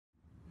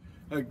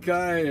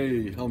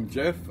Okay, I'm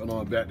Geoff and I'm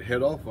about to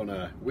head off on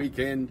a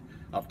weekend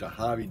up to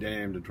Harvey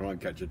Dam to try and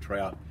catch a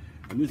trout.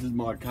 And this is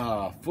my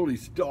car, fully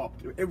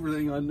stocked,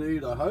 everything I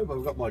need, I hope.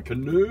 I've got my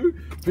canoe,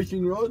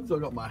 fishing rods,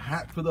 I've got my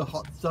hat for the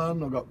hot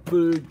sun, I've got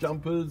food,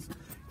 jumpers,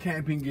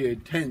 camping gear,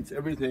 tents,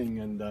 everything.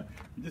 And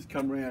you just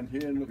come around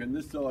here and look on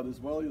this side as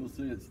well, you'll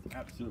see it's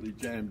absolutely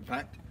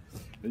jam-packed.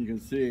 And you can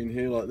see in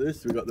here like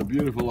this, we've got the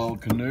beautiful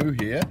old canoe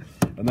here,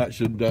 and that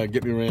should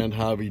get me around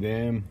Harvey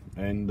Dam.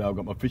 And I've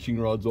got my fishing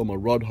rods, all my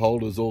rod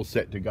holders all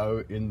set to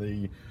go in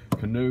the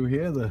canoe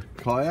here, the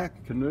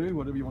kayak, canoe,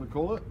 whatever you want to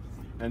call it.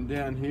 And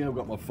down here I've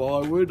got my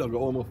firewood, I've got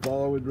all my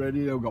firewood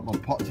ready, I've got my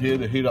pots here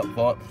to heat up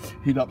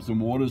some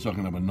water so I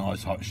can have a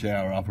nice hot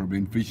shower after I've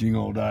been fishing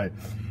all day.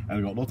 And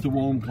I've got lots of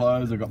warm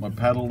clothes, I've got my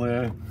paddle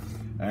there,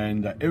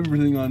 and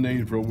everything I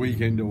need for a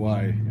weekend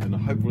away. And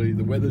hopefully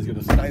the weather's going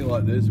to stay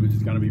like this, which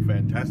is going to be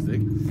fantastic.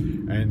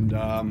 And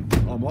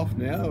I'm off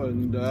now,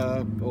 and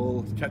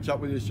I'll catch up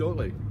with you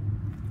shortly.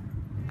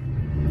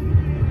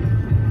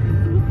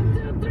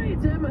 1, 2, 3,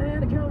 take my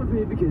hand and come with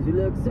me, because you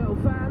look so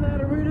fine that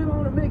I really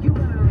want to make you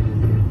mine.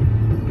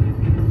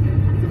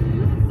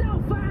 You look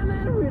so fine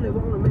that I really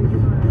want to make you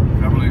mine.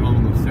 Travelling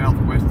along the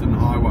southwestern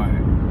highway,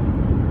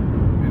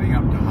 heading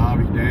up to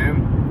Harvey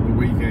Dam for the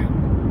weekend.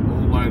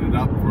 Loaded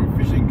up for a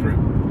fishing trip.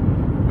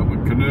 Got my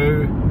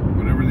canoe,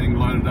 got everything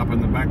loaded up in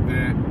the back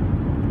there,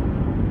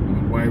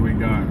 and away we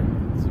go.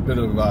 It's a bit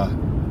of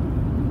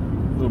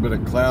little bit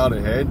of cloud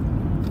ahead,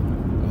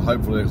 but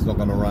hopefully it's not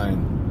going to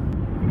rain.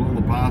 But all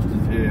the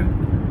pastures here,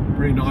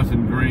 pretty nice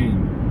and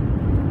green.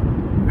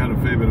 We've had a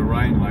fair bit of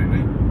rain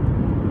lately,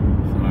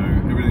 so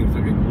everything's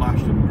looking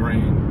lush and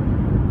green.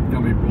 It's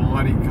going to be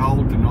bloody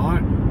cold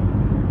tonight.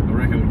 I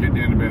reckon it'll get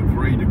down to about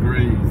 3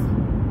 degrees.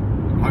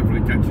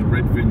 Hopefully catch a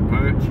redfin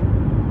perch,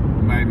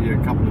 or maybe a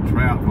couple of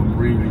trout if I'm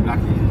really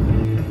lucky.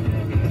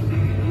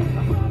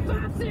 4,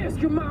 5, 6,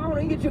 come on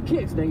and get your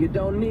kicks. Now you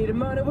don't need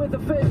money with a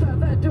face like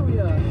that, do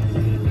ya?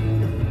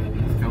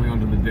 It's coming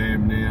onto the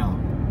dam now.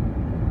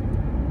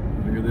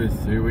 Look at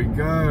this, here we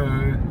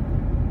go.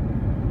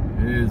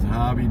 Here's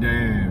Harvey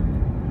Dam.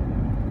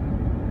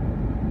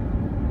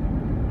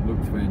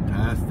 Looks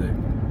fantastic.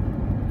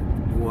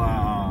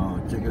 Wow,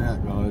 check it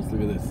out guys,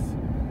 look at this.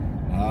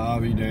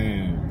 Harvey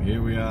Dam,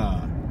 here we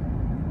are.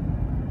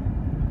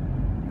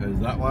 Goes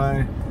that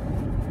way,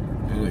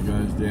 and it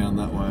goes down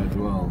that way as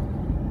well.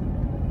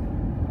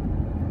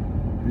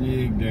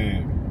 Big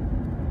dam.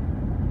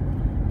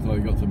 So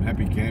we've got some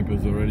happy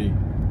campers already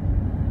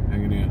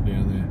hanging out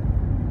down there.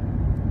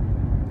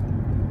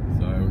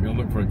 So we're going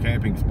to look for a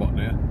camping spot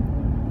now.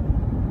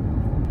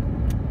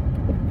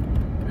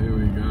 Here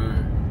we go.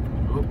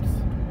 Oops.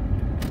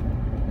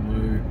 No.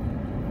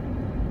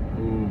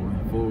 Oh,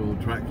 four-wheel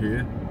track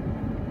here.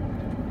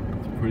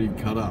 It's pretty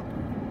cut up.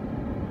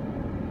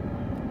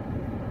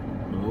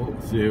 Oh,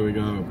 so here we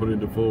go, put it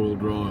into four-wheel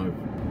drive.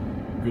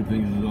 Good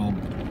thing is an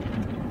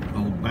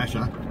old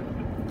basher.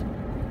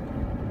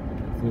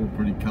 It's all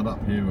pretty cut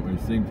up here, but we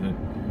seem to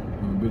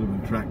have a bit of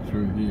a track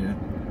through here.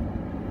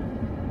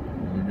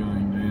 We're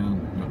going down,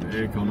 got the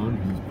aircon on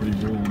because it's pretty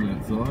warm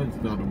outside, it's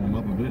starting to warm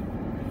up a bit.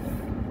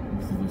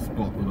 This is the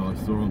spot that I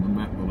saw on the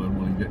map that I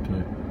want to get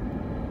to.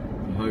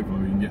 So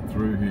hopefully we can get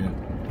through here.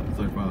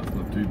 So far it's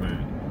not too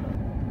bad.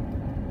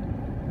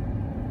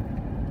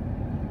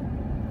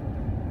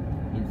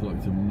 Looks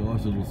like some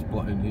nice little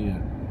spot in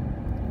here.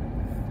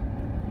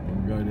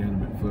 I'll go down a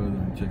bit further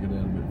and check it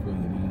out a bit further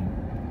down.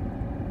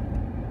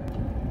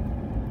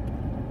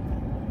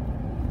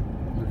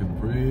 Looking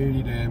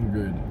pretty damn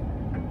good.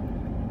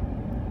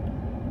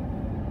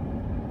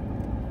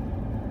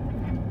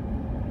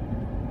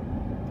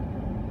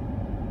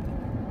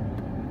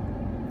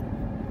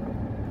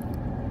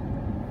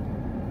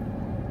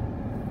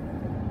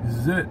 This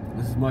is it.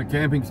 This is my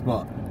camping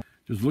spot.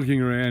 Just looking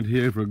around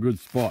here for a good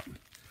spot.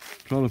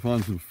 Trying to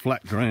find some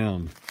flat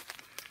ground.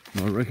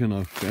 And I reckon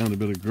I've found a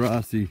bit of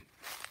grassy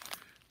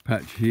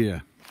patch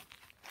here.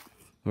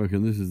 I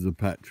reckon this is the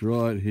patch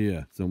right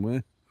here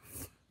somewhere.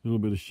 A little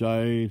bit of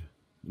shade,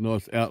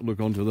 nice outlook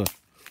onto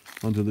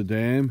the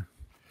dam.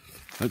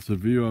 That's the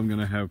view I'm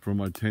going to have from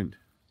my tent.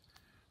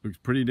 Looks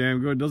pretty damn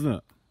good, doesn't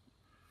it?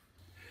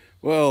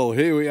 Well,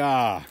 here we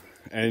are,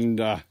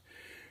 and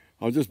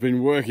I've just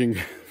been working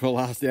for the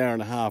last hour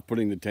and a half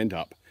putting the tent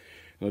up.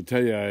 I'll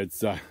tell you,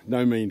 it's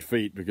no mean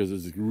feat, because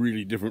it's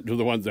really different to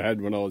the ones I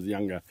had when I was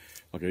younger,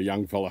 like a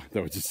young fella. They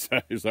were just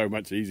so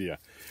much easier.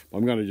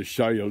 I'm going to just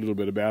show you a little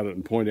bit about it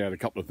and point out a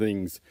couple of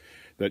things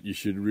that you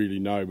should really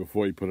know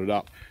before you put it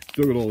up.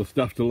 Still got all the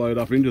stuff to load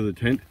up into the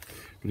tent,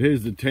 but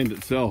here's the tent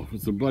itself.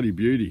 It's a bloody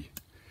beauty.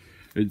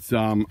 It's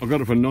I got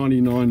it for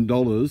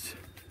 $99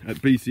 at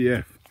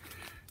BCF,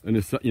 and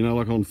it's, you know,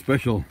 like on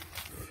special.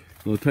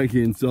 I'll take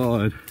you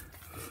inside.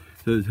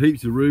 So there's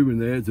heaps of room in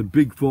there. It's a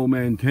big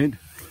 4-man tent.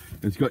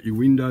 It's got your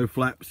window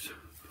flaps,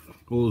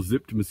 all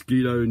zipped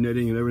mosquito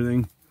netting and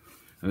everything,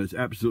 and it's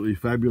absolutely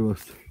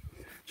fabulous.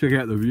 Check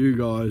out the view,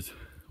 guys.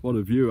 What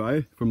a view,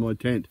 eh, from my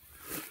tent.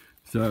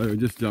 So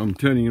just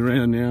turning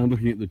around now,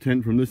 looking at the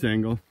tent from this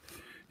angle.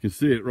 You can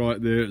see it right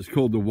there. It's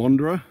called the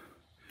Wanderer,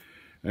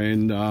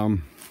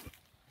 and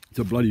it's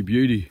a bloody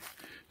beauty.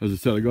 As I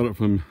said, I got it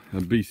from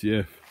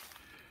BCF.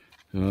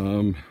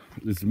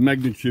 This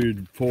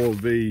magnitude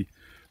 4V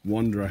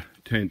Wanderer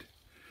tent,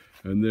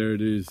 and there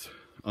it is.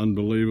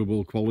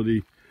 Unbelievable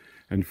quality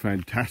and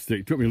fantastic.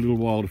 It took me a little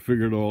while to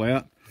figure it all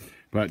out,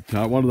 but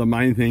one of the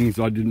main things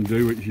I didn't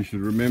do, which you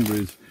should remember,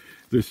 is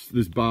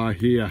this bar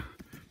here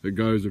that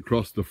goes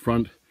across the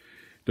front.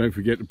 Don't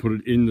forget to put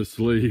it in the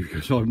sleeve,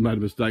 because I've made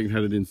a mistake and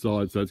had it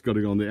inside, so it's got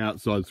to go on the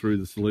outside through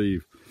the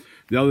sleeve.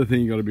 The other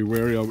thing you've got to be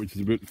wary of, which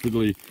is a bit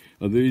fiddly,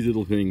 are these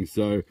little things.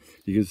 So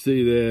you can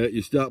see there,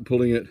 you start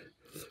pulling it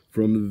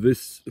from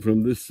this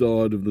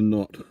side of the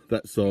knot,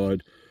 that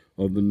side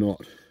of the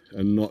knot,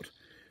 and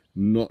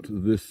not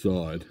this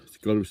side. It's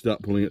got to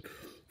start pulling it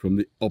from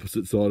the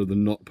opposite side of the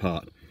knot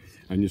part,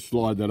 and you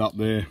slide that up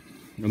there,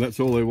 and that's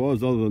all there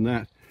was. Other than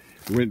that,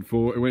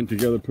 it went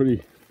together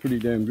pretty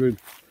damn good.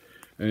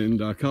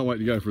 And I can't wait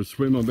to go for a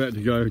swim. I'm about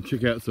to go and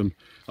check out some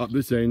up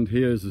this end.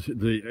 Here's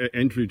the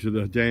entry to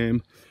the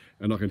dam,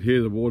 and I can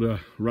hear the water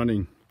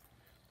running.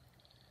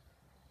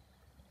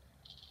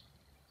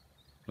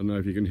 I don't know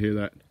if you can hear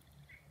that.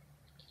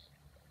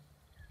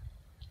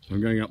 So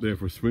I'm going up there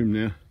for a swim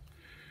now,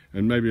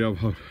 and maybe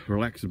I'll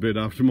relax a bit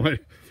after my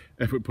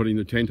effort putting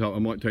the tent up. I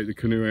might take the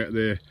canoe out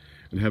there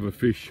and have a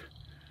fish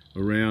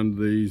around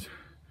these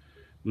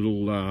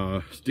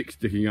little sticks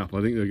sticking up. I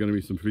think there's going to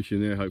be some fish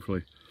in there,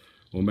 hopefully.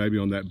 Or maybe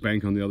on that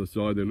bank on the other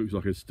side. There looks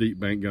like a steep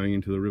bank going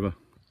into the river,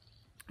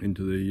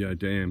 into the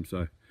dam. So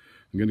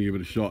I'm going to give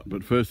it a shot.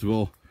 But first of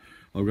all,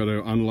 I've got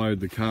to unload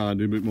the car,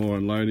 do a bit more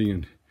unloading,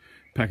 and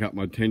pack up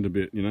my tent a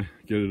bit, you know,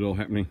 get it all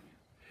happening.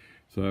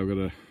 So I've got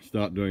to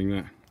start doing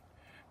that.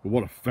 But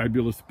what a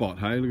fabulous spot,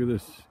 hey? Look at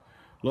this.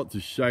 Lots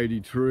of shady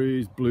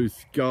trees, blue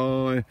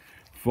sky,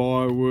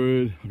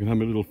 firewood. I can have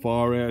a little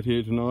fire out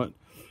here tonight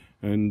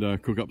and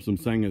cook up some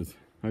sangers.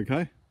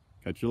 Okay,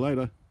 catch you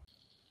later.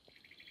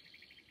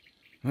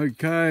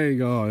 Okay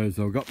guys,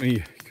 I've got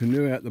my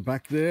canoe out the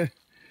back there.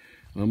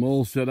 I'm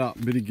all set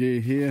up, bit of gear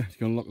here. Just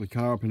going to lock the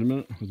car up in a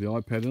minute with the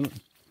iPad in it.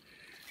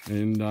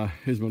 And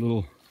here's my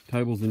little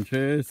tables and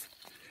chairs.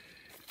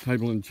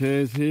 Table and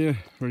chairs here,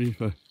 ready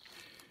for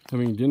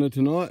having dinner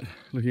tonight.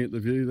 Looking at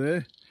the view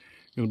there.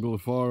 Going to build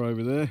a fire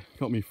over there.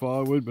 Got me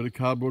firewood, bit of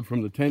cardboard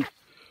from the tent.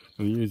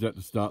 Going to use that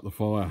to start the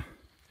fire.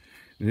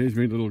 And here's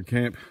my little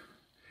camp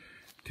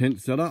tent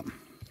set up.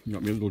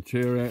 Got my little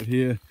chair out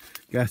here,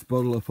 gas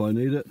bottle if I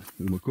need it,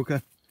 with my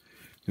cooker,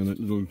 and a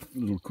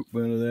little cook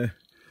burner there.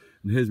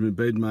 And here's my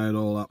bed made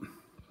all up.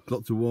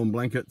 Lots of warm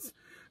blankets,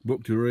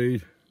 book to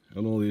read,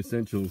 and all the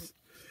essentials.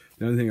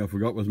 The only thing I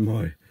forgot was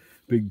my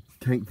big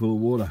tank full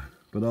of water,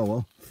 but oh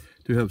well,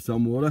 do have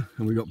some water,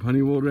 and we got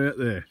plenty of water out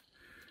there.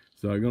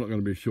 So I'm not going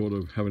to be short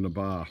of having a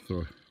bath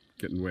or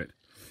getting wet.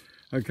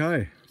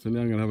 Okay, so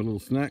now I'm going to have a little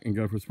snack and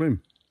go for a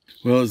swim.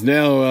 Well, it's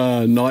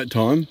now night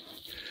time,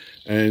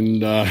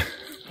 and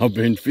I've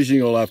been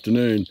fishing all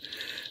afternoon,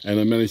 and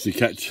I managed to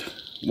catch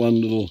one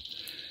little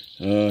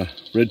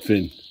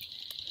redfin.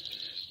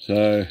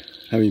 So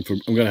I'm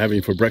going to have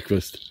him for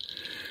breakfast.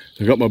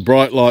 I've got my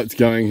bright lights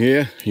going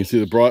here. You can see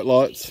the bright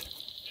lights.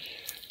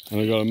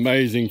 And I've got an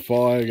amazing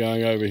fire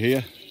going over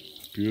here.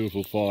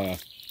 Beautiful fire.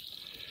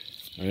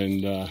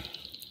 And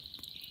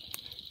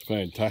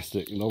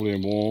fantastic, lovely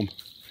and warm.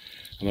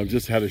 And I've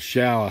just had a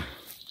shower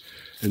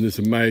in this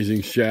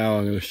amazing shower.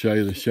 I'm going to show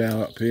you the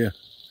shower up here.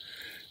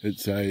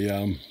 It's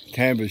a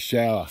canvas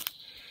shower.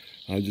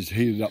 I just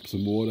heated up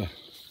some water.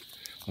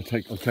 I'll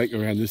take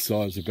around this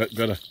side, it's a bit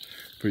better.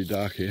 Pretty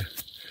dark here.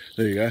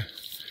 There you go.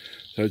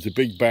 So it's a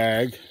big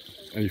bag,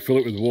 and you fill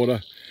it with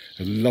water,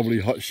 a lovely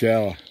hot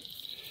shower.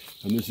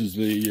 And this is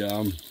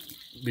the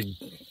big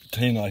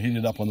tin I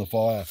heated up on the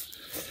fire.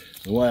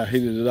 The way I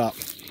heated it up,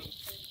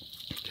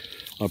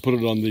 I put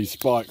it on these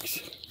spikes.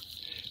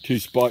 2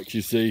 spikes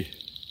you see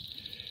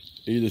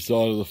either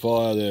side of the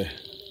fire there.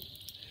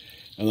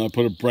 And I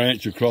put a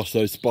branch across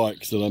those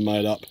spikes that I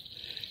made up,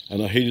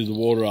 and I heated the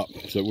water up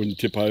so it wouldn't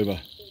tip over.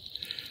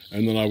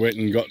 And then I went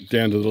and got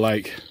down to the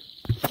lake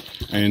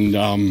and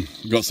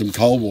got some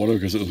cold water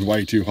because it was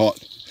way too hot.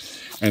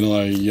 And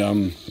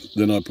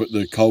then I put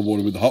the cold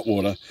water with the hot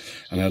water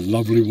and had a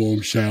lovely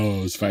warm shower.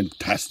 It was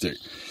fantastic.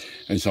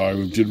 And so I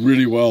did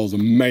really well. It was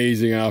an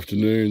amazing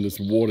afternoon. This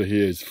water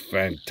here is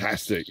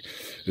fantastic.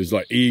 There's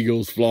like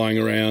eagles flying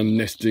around,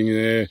 nesting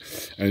there,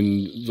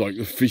 and like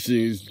the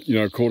fishing, you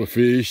know, caught a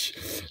fish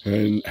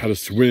and had a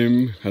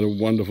swim, had a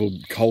wonderful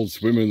cold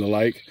swim in the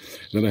lake.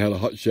 Then I had a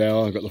hot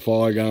shower, I got the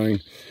fire going.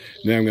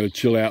 Now I'm going to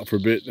chill out for a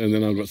bit, and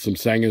then I've got some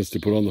sangers to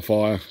put on the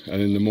fire,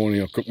 and in the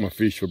morning I'll cook my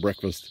fish for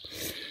breakfast.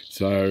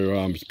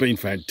 So it's been a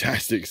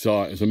fantastic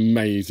sight. It's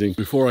amazing.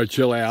 Before I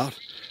chill out,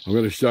 I'm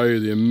going to show you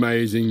the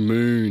amazing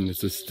moon.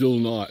 It's a still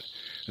night.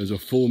 There's a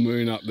full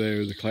moon up there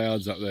with the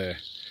clouds up there.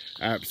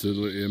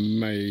 Absolutely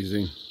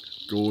amazing,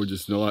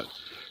 gorgeous night.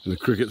 And the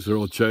crickets are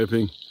all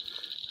chirping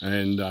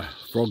and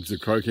frogs are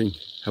croaking.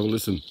 Have a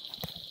listen.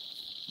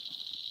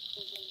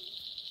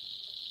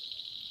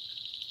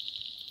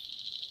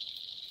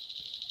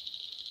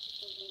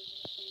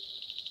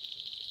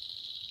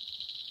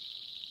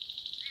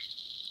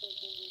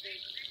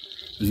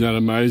 Isn't that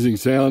amazing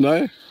sound,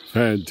 eh?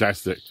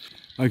 Fantastic.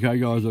 Okay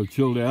guys, I've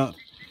chilled out.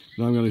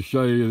 Now I'm going to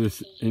show you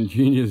this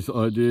ingenious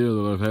idea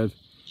that I've had.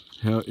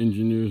 How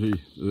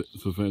ingenuity,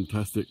 it's a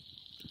fantastic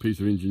piece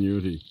of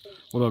ingenuity.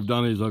 What I've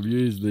done is I've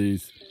used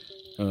these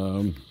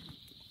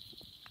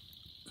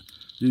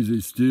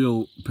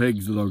steel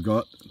pegs that I've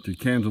got to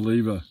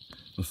cantilever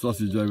a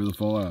sausage over the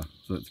fire.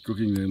 So it's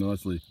cooking there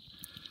nicely.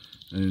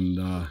 And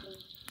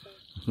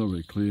it's not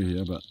very clear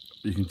here, but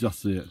you can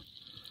just see it.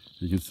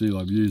 You can see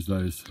I've used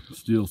those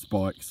steel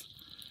spikes,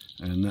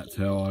 and that's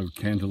how I've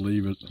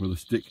cantilevered it with a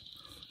stick.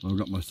 I've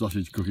got my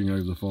sausage cooking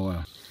over the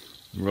fire.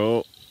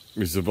 Well,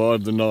 we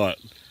survived the night.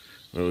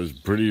 It was a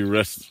pretty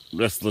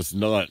restless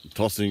night,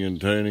 tossing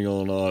and turning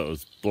all night. It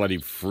was bloody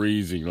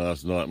freezing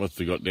last night. Must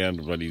have got down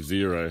to bloody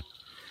 0.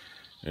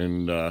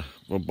 And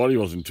my body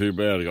wasn't too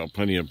bad. I got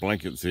plenty of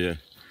blankets here.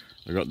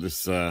 I got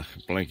this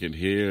blanket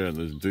here and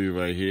this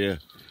duvet here.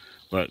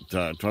 But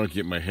trying to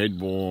keep my head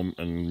warm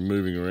and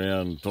moving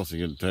around,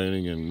 tossing and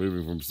turning and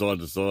moving from side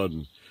to side,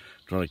 and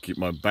trying to keep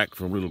my back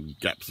from little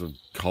gaps of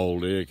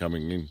cold air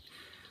coming in.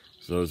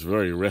 So it's a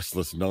very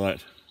restless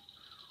night.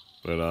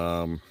 But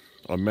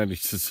I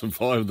managed to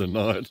survive the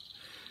night,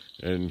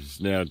 and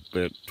it's now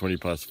about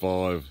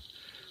 5:20,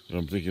 and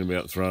I'm thinking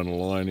about throwing a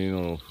line in,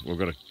 or we've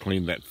got to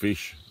clean that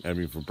fish,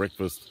 having for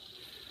breakfast.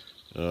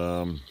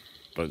 But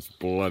it's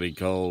bloody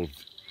cold.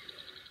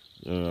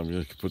 I'm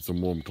going to put some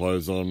warm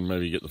clothes on,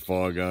 maybe get the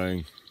fire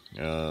going,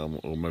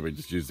 or maybe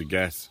just use the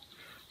gas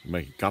to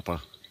make a cuppa.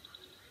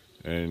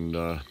 And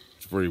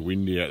it's very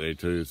windy out there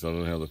too, so I don't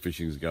know how the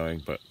fishing's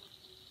going, but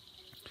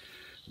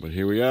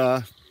here we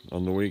are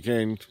on the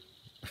weekend.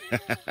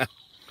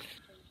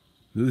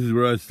 This is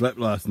where I slept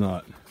last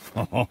night.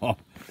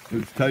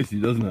 It's tasty,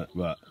 doesn't it?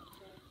 But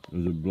it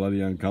was a bloody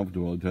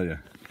uncomfortable, I'll tell you.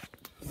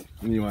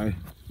 Anyway,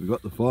 we've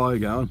got the fire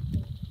going.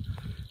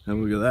 Have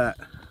a look at that.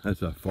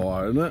 That's a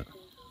fire, isn't it?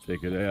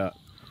 Check it out.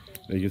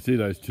 Now you can see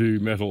those 2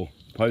 metal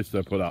posts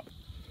I put up.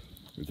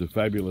 It's a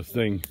fabulous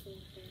thing.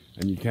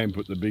 And you can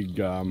put the big,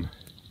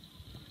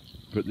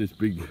 put this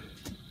big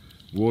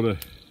water,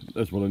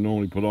 that's what I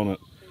normally put on it.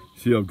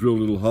 See, I've drilled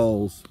little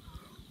holes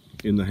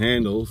in the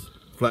handles,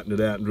 flatten it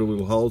out and drill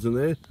little holes in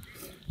there,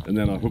 and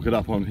then I hook it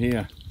up on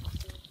here,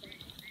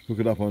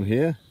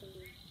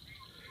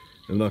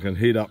 and I can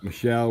heat up my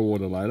shower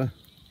water later.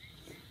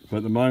 But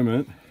at the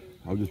moment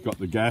I've just got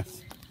the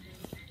gas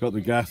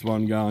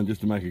one going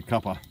just to make a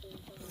cuppa,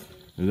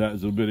 and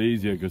that's a bit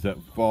easier because that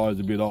fire's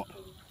a bit hot.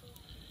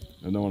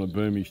 I don't want to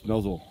burn my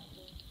schnozzle,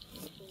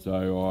 so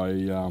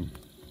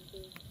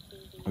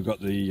I got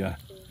the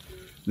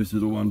this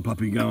little one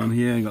puppy going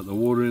here. I got the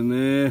water in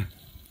there.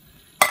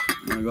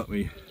 I got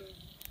me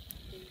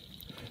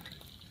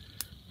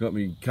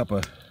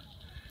cuppa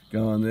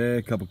going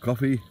there, cup of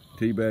coffee,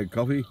 tea bag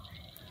coffee,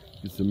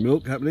 get some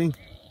milk happening,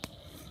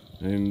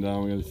 and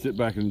I'm going to sit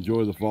back and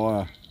enjoy the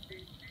fire,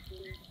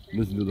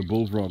 listen to the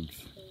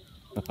bullfrogs.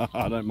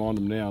 I don't mind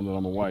them now that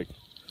I'm awake.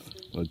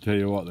 But I tell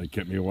you what, they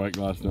kept me awake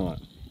last night,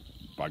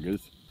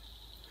 buggers.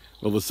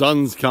 Well, the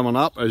sun's coming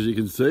up, as you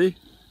can see.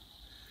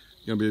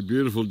 It's going to be a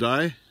beautiful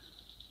day.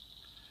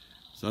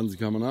 Sun's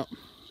coming up.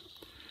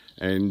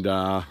 And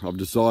I've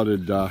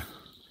decided I'm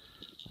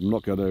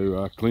not going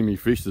to clean my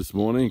fish this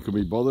morning. Could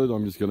be bothered.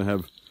 I'm just going to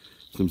have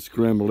some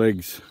scrambled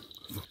eggs.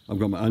 I've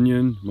got my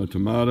onion, my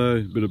tomato,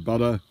 a bit of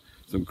butter,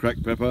 some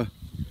cracked pepper,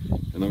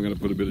 and I'm going to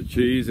put a bit of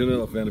cheese in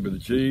it. I found a bit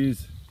of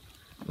cheese.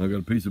 I've got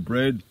a piece of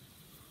bread,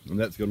 and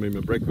that's going to be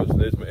my breakfast.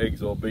 There's my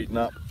eggs all beaten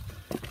up.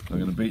 I'm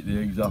going to beat the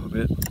eggs up a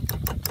bit. A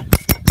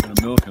bit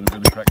of milk and a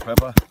bit of cracked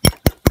pepper.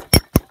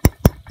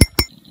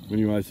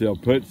 Anyway, see,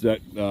 I've perched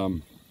that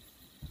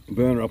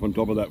burner up on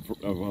top of that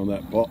on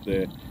that pot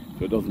there,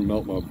 so it doesn't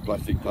melt my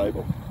plastic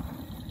table,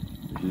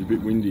 which is a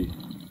bit windy.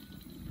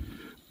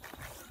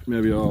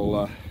 Maybe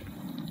I'll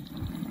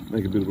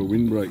make a bit of a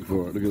windbreak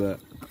for it. Look at that.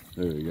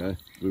 There we go. A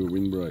bit of a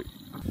windbreak.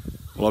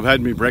 Well, I've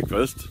had my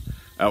breakfast.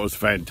 That was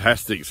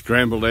fantastic.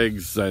 Scrambled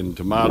eggs and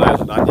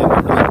tomatoes and onion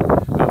and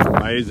everything. That's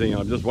amazing.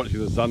 I'm just watching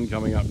the sun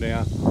coming up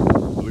now.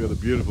 Look at the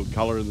beautiful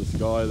colour in the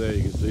sky there.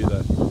 You can see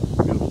the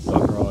beautiful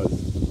sunrise.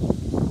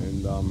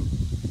 And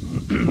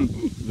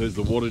there's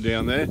the water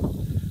down there.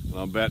 And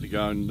I'm about to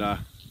go and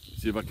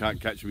see if I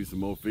can't catch me some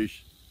more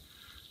fish.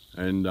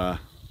 And so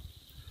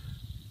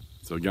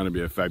it's going to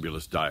be a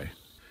fabulous day.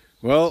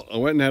 Well, I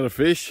went and had a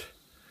fish,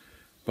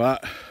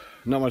 but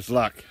not much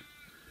luck.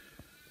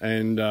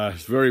 And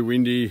it's very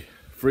windy,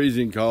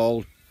 freezing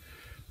cold.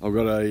 I've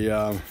got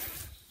a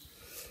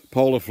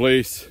polar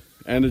fleece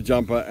and a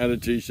jumper and a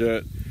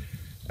t-shirt,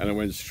 and it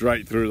went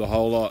straight through the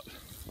whole lot.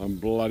 I'm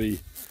bloody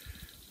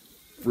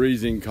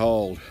freezing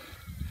cold,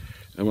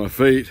 and my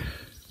feet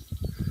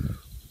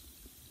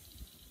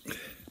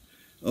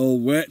all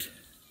wet,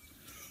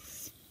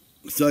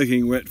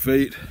 soaking wet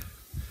feet.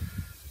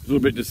 A little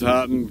bit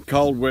disheartened,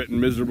 cold, wet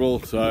and miserable,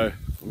 so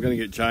I'm going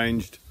to get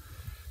changed,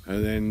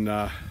 and then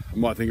I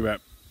might think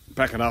about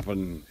packing up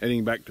and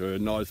heading back to a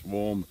nice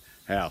warm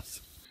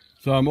house.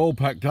 So I'm all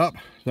packed up.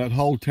 That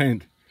whole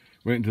tent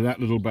went into that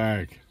little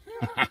bag.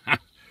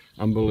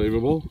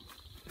 Unbelievable,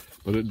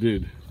 but it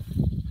did.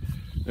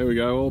 There we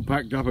go, all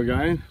packed up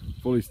again,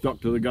 fully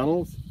stocked to the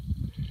gunnels.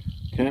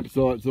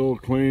 Campsite's all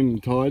clean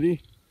and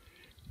tidy.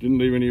 Didn't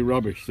leave any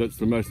rubbish. That's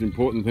the most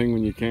important thing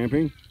when you're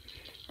camping,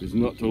 is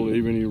not to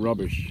leave any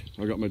rubbish.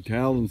 I got my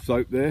towel and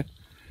soap there.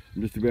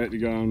 I'm just about to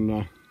go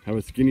and have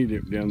a skinny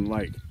dip down the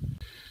lake.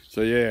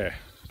 So yeah,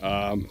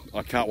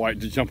 I can't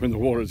wait to jump in the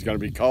water. It's going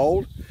to be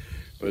cold,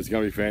 but it's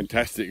going to be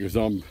fantastic because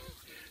I'm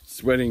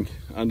sweating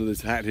under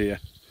this hat here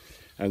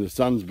and the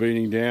sun's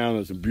beating down.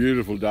 It's a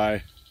beautiful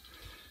day,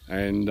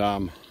 and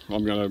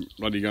I'm going to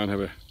bloody go and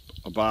have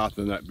a bath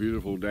in that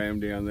beautiful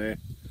dam down there.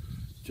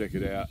 Check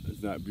it out,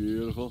 isn't that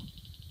beautiful?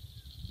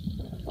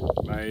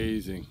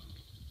 Amazing.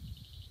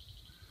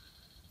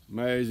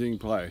 Amazing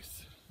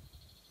place.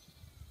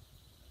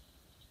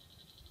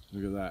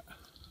 Look at that.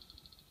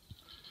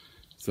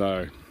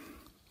 So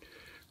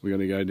we're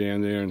going to go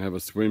down there and have a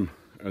swim,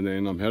 and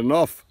then I'm heading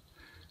off.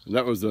 And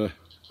that was a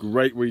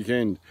great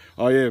weekend.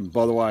 Oh yeah,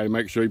 by the way,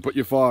 make sure you put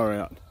your fire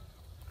out.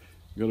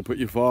 You got to put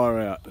your fire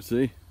out,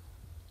 see?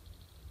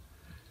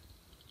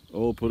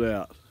 All put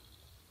out.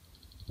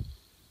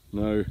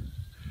 No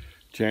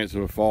chance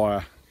of a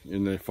fire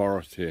in the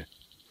forest here.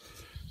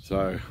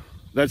 So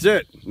that's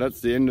it.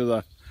 That's the end of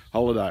the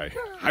holiday.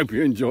 Hope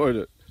you enjoyed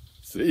it.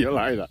 See you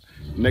later.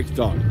 Next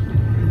time.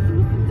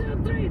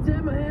 1, 2, 3,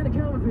 take my hand and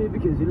come with me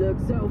because you look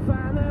so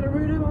fine that I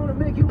really want to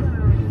make you mine.